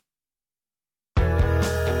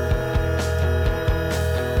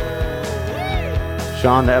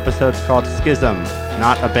Sean, the episode's called Schism,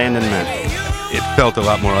 not Abandonment. It felt a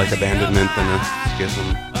lot more like abandonment than a schism.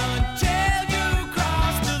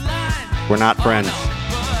 We're not friends.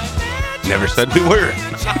 Never said we were.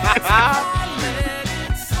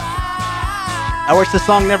 I wish the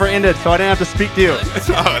song never ended, so I didn't have to speak to you.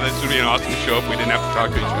 Oh, this would be an awesome show if we didn't have to talk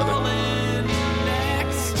to each other.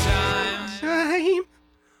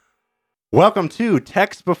 Welcome to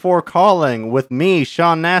Text Before Calling with me,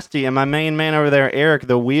 Sean Nasty, and my main man over there, Eric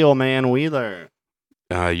the Wheelman Wheeler.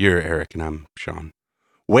 You're Eric, and I'm Sean.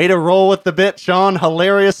 Way to roll with the bit, Sean.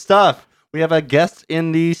 Hilarious stuff. We have a guest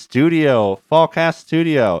in the studio, Fallcast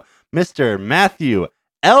Studio, Mr. Matthew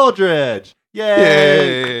Eldridge.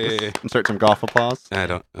 Yay! Yay! Insert some golf applause. I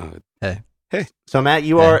don't... Hey. So, Matt,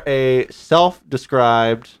 you are a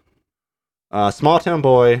self-described small town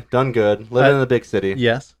boy, done good, living in the big city.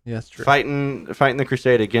 Yes, true. Fighting the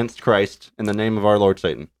crusade against Christ in the name of our Lord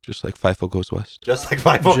Satan. Just like Fifo Goes West. Just like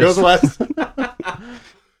Fifo Goes West.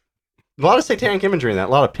 A lot of satanic imagery in that.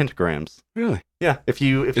 A lot of pentagrams. Really? Yeah.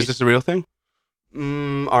 Is this a real thing?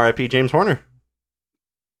 R.I.P. James Horner.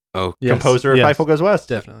 Oh, Yes, Composer of yes, Fifo Goes West.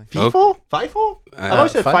 Definitely. Fifo? Fifo? I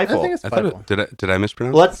always said I Fifo. think it's I thought Fifo. did I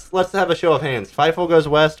mispronounce? Let's have a show of hands. Fifo Goes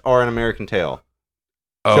West or An American Tale?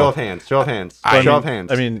 Oh, Show of hands. Show of hands. I Show mean- of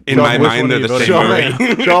hands. I mean, in which my one mind, are they're you the voting same Show of for? movie.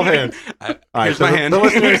 hands. Show of hands. All right, Here's so my the hand.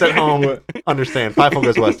 listeners at home understand. Fifo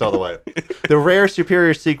Goes West all the way. The rare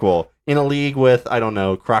superior sequel in a league with, I don't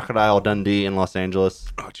know, Crocodile Dundee in Los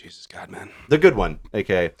Angeles. Oh, Jesus, God, man. The good one,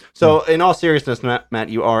 okay. So, in all seriousness, Matt,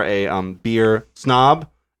 you are a beer snob,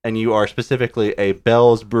 and you are specifically a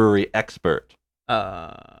Bell's Brewery expert.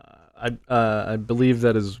 I believe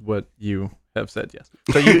that is what you have said. Yes.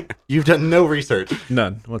 So you've done no research,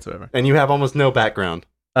 None whatsoever. and you have almost no background.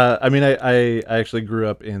 I mean, I actually grew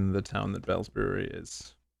up in the town that Bell's Brewery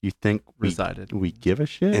is You think resided. we give a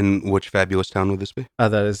shit? In which fabulous town would this be?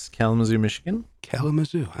 That is Kalamazoo, Michigan.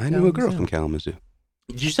 Kalamazoo. I knew a girl Kalamazoo. from Kalamazoo.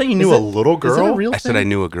 Did you say you knew a it- little Is it a girl? real I said I thing?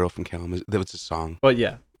 knew a girl from Kalamazoo. That was a song. But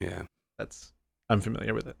yeah, Yeah, I'm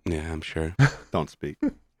familiar with it. yeah, I'm sure. Don't speak.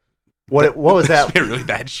 What was It's that? been a really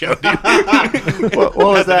bad show, dude. What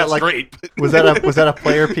was that That's like? Great. Was that a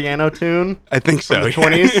player piano tune? I think so. the yeah.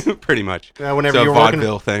 20s? Pretty much. Whenever It's a you were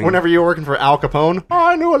vaudeville working, thing. whenever you were working for Al Capone,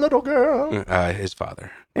 I knew a little girl His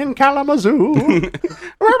father. in Kalamazoo.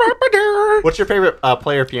 What's your favorite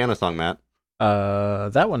player piano song, Matt?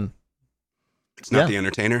 That one. It's not Yeah. The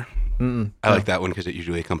Entertainer. Mm-mm. I like that one because it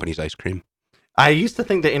usually accompanies ice cream. I used to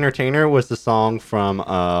think The Entertainer was the song from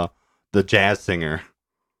the jazz singer.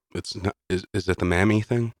 It's not. Is it the Mammy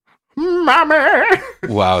thing? Mommy!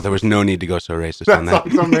 Wow, there was no need to go so racist That on that.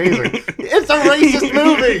 song's amazing. It's a racist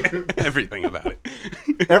movie! Everything about it.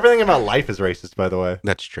 Everything about life is racist, by the way.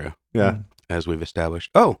 That's true, Yeah. as we've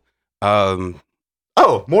established. Oh,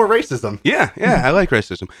 Oh, more racism. yeah, I like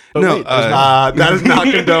racism. But no, wait, there's That is not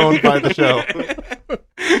condoned by the show.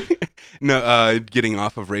 no, getting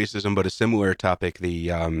off of racism, but a similar topic. The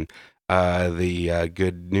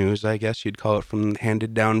good news, I guess you'd call it,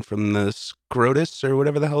 handed down from the Scrotus or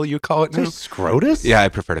whatever the hell you call it now. Scrotus? Yeah, I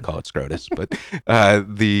prefer to call it Scrotus, but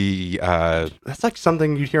That's like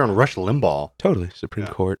something you'd hear on Rush Limbaugh. totally Supreme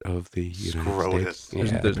Yeah. Court of the United Scrotus.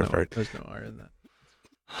 States. Yeah, I There's prefer it. no R in that.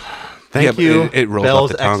 Thank Yeah, but you, it rolls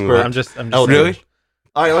Bell's off the tongue. expert. I'm just Eldridge. Really?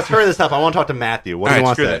 All right, let's hurry this up. I want to talk to Matthew. What do All you right,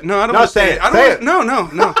 want to screw say? that. No, I don't No, want to say say it. it. I Say don't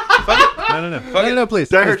want No. Fuck it. No, please.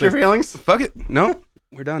 Did I please, hurt your please. feelings? Fuck it. No,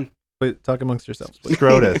 we're done. Please, talk amongst yourselves, please.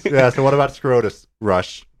 Scrotus. Yeah, so what about Scrotus,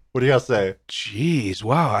 Rush? What do you guys say? Jeez,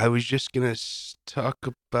 wow. I was just going to talk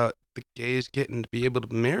about the gays getting to be able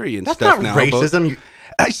to marry and That's stuff not now. but racism.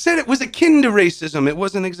 I said it was akin to racism. It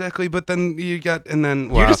wasn't exactly, but then you got, and then,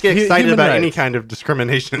 You wow. just get excited Human about any rights. kind of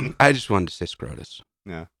discrimination. I just wanted to say Scrotus.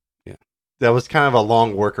 That was kind of a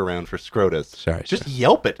long workaround for Scrotus. Sorry. Just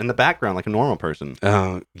yelp it in the background like a normal person.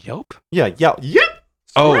 Yelp? Yeah, yelp. Yep.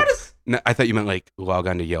 Oh. Scrotus. No, I thought you meant like log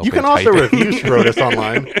on to Yelp. You can and also type it. review Scrotus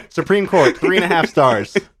online. Supreme Court, 3.5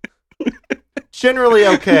 stars. Generally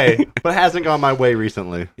okay, but hasn't gone my way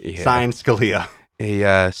recently. Yeah. Signed Scalia.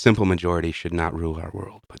 A simple majority should not rule our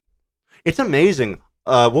world. But It's amazing.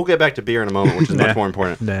 We'll get back to beer in a moment, which is much Nah. more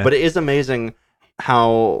important. Nah. But it is amazing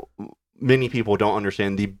how many people don't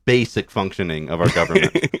understand the basic functioning of our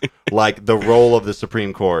government. Like the role of the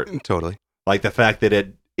Supreme Court. Totally. Like the fact that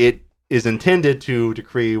it is intended to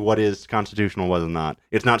decree what is constitutional, what is not.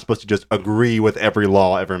 It's not supposed to just agree with every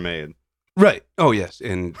law ever made. Right. Oh, yes.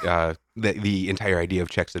 And the entire idea of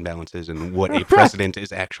checks and balances and what a president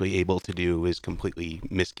is actually able to do is completely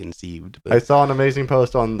misconceived. But I saw an amazing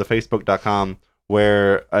post on the Facebook.com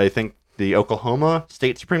where I think the Oklahoma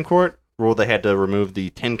State Supreme Court ruled they had to remove the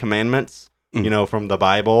 10 Commandments, Mm. from the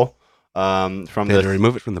Bible. From They had to the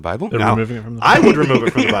remove it from the Bible? They're No. removing it from the I would remove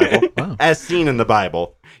it from the Bible. Wow. As seen in the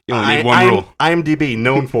Bible. You only need one rule. IMDb,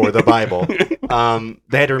 known for the Bible.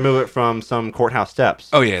 They had to remove it from some courthouse steps.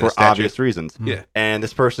 Oh, yeah, the for statue. obvious reasons. Yeah. And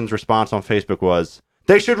this person's response on Facebook was,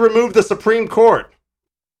 "They should remove the Supreme Court."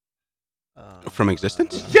 From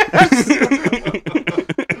existence? Yes.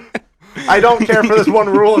 I don't care for this one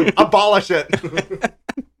rule. Abolish it.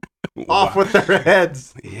 Off with their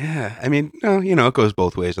heads. Yeah, I mean, no, it goes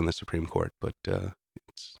both ways on the Supreme Court, but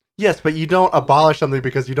Yes, but you don't abolish something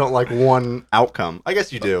because you don't like one outcome. I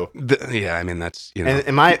guess you do. yeah, I mean that's And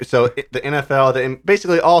the NFL,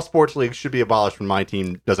 basically all sports leagues should be abolished when my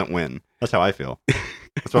team doesn't win. That's how I feel.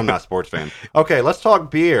 That's why I'm not a sports fan. Okay, let's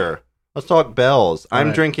talk beer. Let's talk Bell's. I'm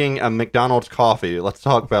right. drinking a McDonald's coffee. Let's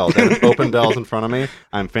talk Bell's. I have open Bell's in front of me.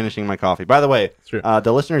 I'm finishing my coffee. By the way, True.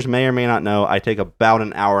 the listeners may or may not know I take about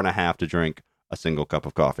an hour and a half to drink a single cup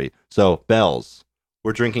of coffee. So Bell's,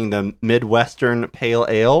 we're drinking the Midwestern Pale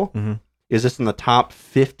Ale. Mhm. Is this in the top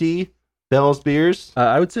 50 Bell's beers?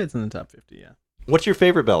 I would say it's in the top 50. Yeah. What's your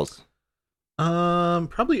favorite Bell's?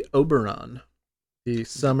 Probably Oberon, the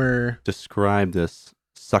summer. Describe this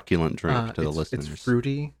succulent drink to the it's, listeners. It's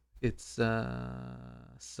fruity. It's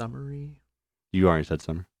summery. You already said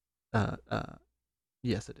summer.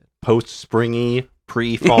 Yes, it did. Post-springy,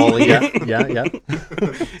 pre-fally. Yeah.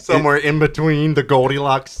 Somewhere in between the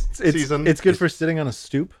Goldilocks season. It's good for sitting on a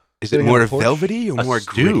stoop. is it Sitting on more the porch? velvety or A more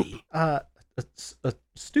stoop. gritty? A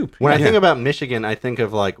stoop. When I Yeah. think about Michigan, I think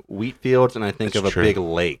of like wheat fields and I think That's of a true. big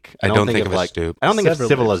lake. I don't think of a like stoop. I don't think of Several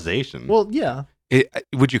civilization. Well, yeah.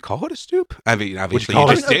 Would you call it a stoop? I mean, obviously call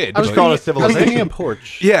you it- just did. I was but- calling it I was thinking civilization. a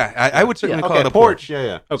porch. Yeah, I would certainly call okay, it a porch. porch.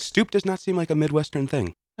 Yeah. Stoop does not seem like a Midwestern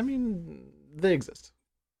thing. I mean, they exist.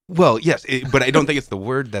 Well, yes, but I don't think it's the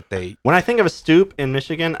word that they. When I think of a stoop in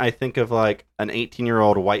Michigan, I think of like an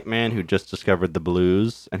 18-year-old white man who just discovered the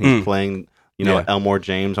blues and he's playing, Yeah. Elmore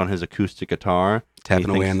James on his acoustic guitar. Tapping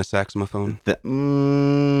He away thinks on the saxophone.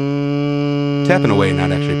 Tapping Away,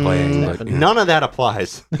 not actually playing. But, Tapping. yeah. None of that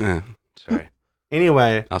applies. Sorry,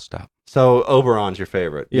 Anyway, I'll stop. so Oberon's your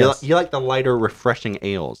favorite. Yes. You like the lighter, refreshing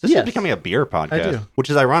ales. This is Yes. becoming a beer podcast, I do. which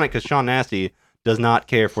is ironic because Sean Nasty does not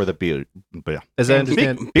care for the beer. As I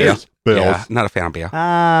understand, Beers. Yeah, not a fan of beer.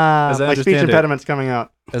 Ah, As I my speech understand it- impediment's coming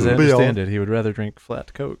out. as I Bill. understand it, he would rather drink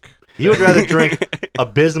flat Coke. He would rather drink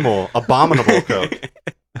abysmal, abominable Coke.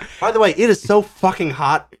 By the way, it is so fucking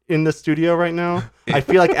hot in the studio right now. I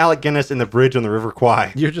feel like Alec Guinness in the bridge on the River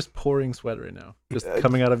Kwai. You're just pouring sweat right now, just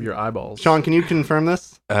coming out of your eyeballs. Sean, can you confirm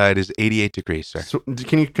this? It is 88 degrees, sir.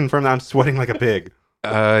 Can you confirm that I'm sweating like a pig?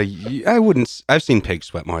 I wouldn't. I've seen pigs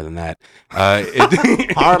sweat more than that.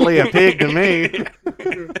 Hardly a pig to me.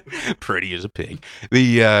 Pretty as a pig.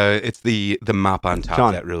 It's the mop on top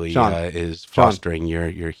Sean, that really Sean, is Sean. fostering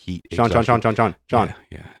your heat. Sean, exhaustion. John,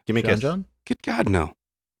 Yeah. give me a John, kiss. John? Good God, no.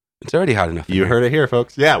 It's already hot enough. in You here. heard it here,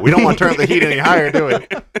 folks. Yeah, we don't want to turn up the heat any higher, do we?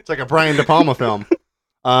 It's like a Brian De Palma film.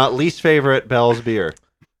 Least favorite Bell's beer.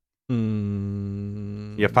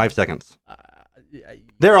 Mm, You have 5 seconds. yeah,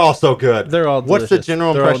 They're all so good. they're all What's the delicious.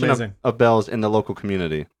 general They're all impression amazing. of Bell's in the local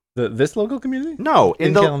community? This local community? No,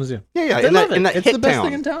 In the Kalamazoo. yeah, They in love that in it. that It's hit the best town.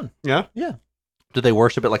 thing in town. Yeah, Yeah. do they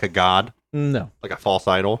worship it like a god, No. like a false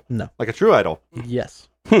idol? No. Like a true idol? Yes.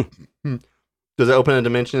 Does it open a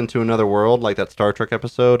dimension into another world, like that Star Trek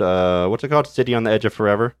episode? What's it called? City on the Edge of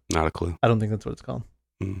Forever. Not a clue. I don't think that's what it's called.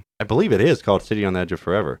 I believe it is called City on the Edge of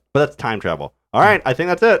Forever, but that's time travel. All right, I think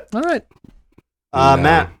that's it. All right. No.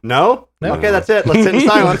 Matt, no? No. Okay, that's it. Let's sit in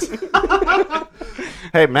silence.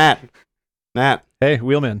 Hey, Matt, Hey,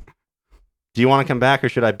 Wheelman. do you want to come back or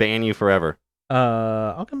should I ban you forever?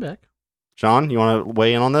 I'll come back. Sean, you want to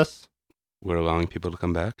weigh in on this? We're allowing people to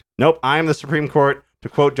come back. Nope, I am the Supreme Court. To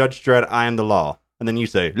quote Judge Dredd, I am the law. And then you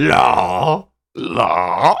say, law?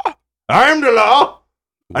 Law. I am the law.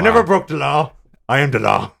 I Wow. never broke the law. I am the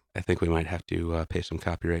law. I think we might have to pay some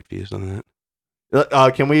copyright fees on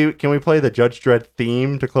that. Can we play the Judge Dredd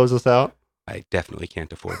theme to close us out? I definitely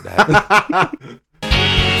can't afford that.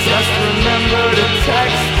 Just remember to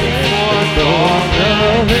text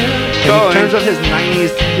In terms of his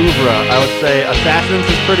 90s oeuvre, I would say Assassins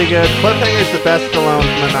is pretty good. Cliffhanger is the best Stallone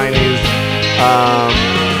from the 90s.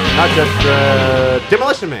 Not just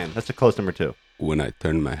Demolition Man. That's a close number 2. When I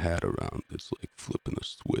turn my hat around, it's like flipping a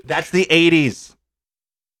switch. That's the 80s.